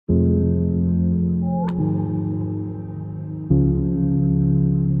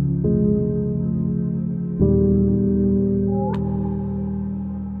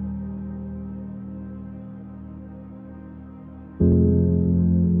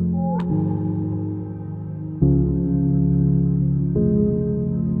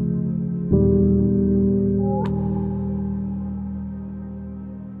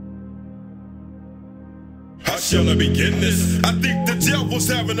shall I begin this? I think the devil's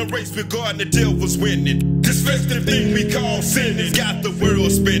having a race with God and the devil's winning. This festive thing we call sinning got the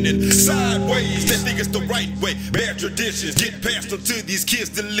world spinning sideways. They think it's the right way. Bad traditions get passed on to these kids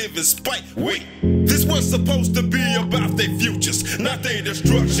to live in spite. Wait, this was supposed to be about their futures, not their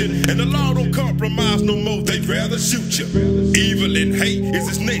destruction. And the law don't compromise no more, they'd rather shoot you. Evil and hate is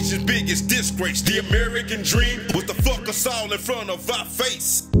this nation's biggest disgrace. The American dream was to fuck us all in front of our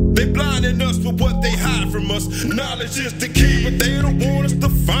face. They blinding us with what they hide from us. Knowledge is the key, but they don't want us to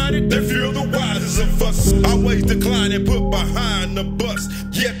find it. They feel the wisest of us. Always decline and put behind the bus,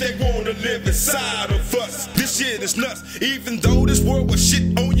 yet they want to live inside of us. This shit is nuts. Even though this world was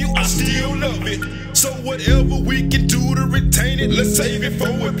shit on you, I still love it. So whatever we can do to retain it, let's save it for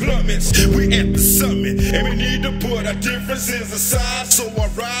it plummets. We at the summit, and we need to put our differences aside. So I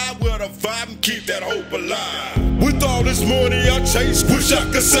ride with a vibe and keep that hope alive. With all this money I chase, wish I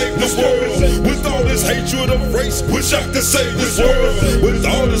could save this world. With all this hatred of race, wish I could save this world. With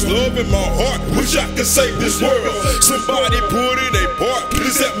all this love in my heart, wish I could save this world. Somebody put in a part,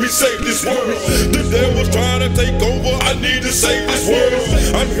 please help me save this world. The devil's trying to take over, I need to save this world.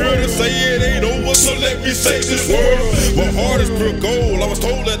 I'm here to say it ain't over, so let me save this world. My heart is pure gold, I was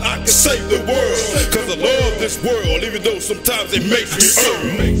told that I could save the world. Cause I love this world, even though sometimes it makes me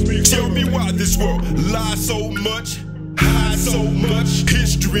earn. Tell me why this world lies so much, hide so much.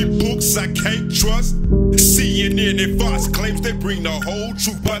 History books I can't trust. CNN and Fox claims they bring the whole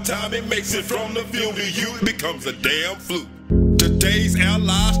truth. By the time it makes it from the field to you, it becomes a damn fluke. Today's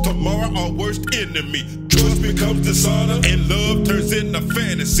allies, tomorrow our worst enemy. Trust becomes dishonor and love turns into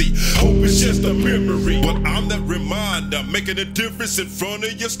fantasy. Hope is just a memory, but I'm that reminder, making a difference in front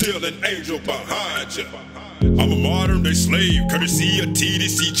of you, still an angel behind you. I'm a modern day slave, courtesy of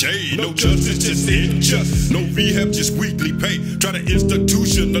TDCJ. No justice, just injustice. No rehab, just weekly pay. Try to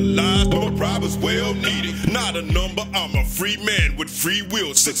institutionalize, but my pride was well needed. Not a number, I'm a free man with free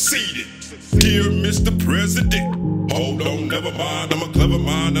will, succeeded. Dear Mr. President, hold on, never mind, I'm a clever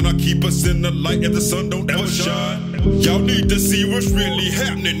mind, and I keep us in the light and the sun don't ever shine. Y'all need to see what's really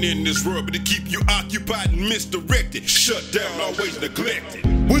happening in this world, but to keep you occupied and misdirected, shut down, always neglected.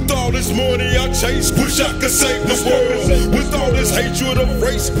 With all this money I chase, wish I could save this world. With all this hatred of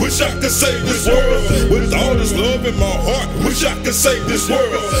race, wish I could save this world. With all this love in my heart, wish I could save this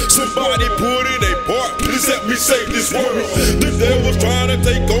world. Somebody put in a part, please help me save this world. The devil's trying to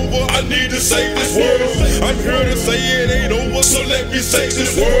take over, I need to save this world. I'm here to say it ain't over, so let me save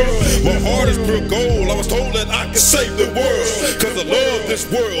this world. My heart is pure gold, I was told that I could save the world. Cause I love this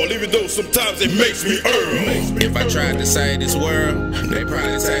world, even though sometimes it makes me earn. If I tried to save this world, they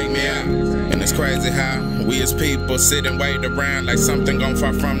probably take me out. And it's crazy how we as people sit and wait around like something gon'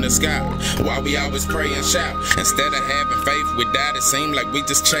 fall from the sky. Why we always pray and shout, instead of having faith we doubt. It seem like we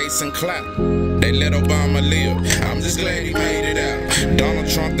just chasing clout. They let Obama live, I'm just glad he made it out. Donald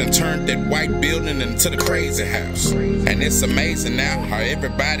Trump done turned that white building into the crazy house. And it's amazing now how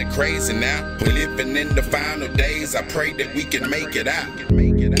everybody crazy now. We living in the final days, I pray that we can make it out.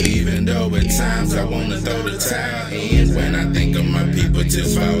 Even though at times I wanna throw the towel in, when I think of my people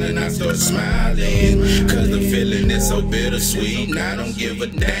just falling, I start smiling. Cause the feeling is so bittersweet, and I don't give a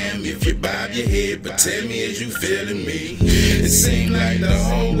damn if you bob your head, but tell me is you feeling me? It seems like the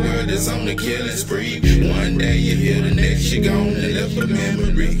whole world is on the killing spree. One day you're here, the next you're gone and left a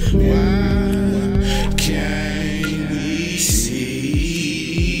memory. Why can't we see?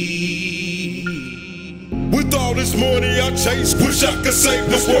 With all this money I chase, wish I could save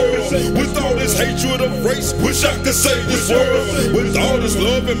this world. With all this hatred of race, wish I could save this world. With all this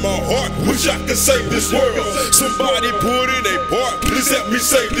love in my heart, wish I could save this world. Somebody put in a part, please help me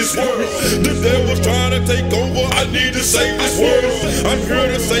save this world. The devil's trying to take over, I need to save this world. I'm here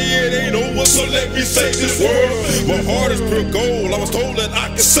to say it ain't over, so let me save this world. My heart is pure gold, I was told that I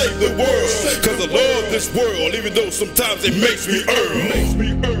could save the world. Cause I love this world, even though sometimes it makes me earn.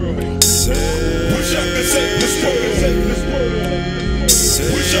 Wish I could save this world.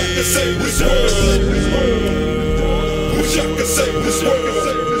 Wish I could save this world. Wish I could save this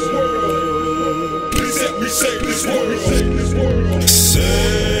world.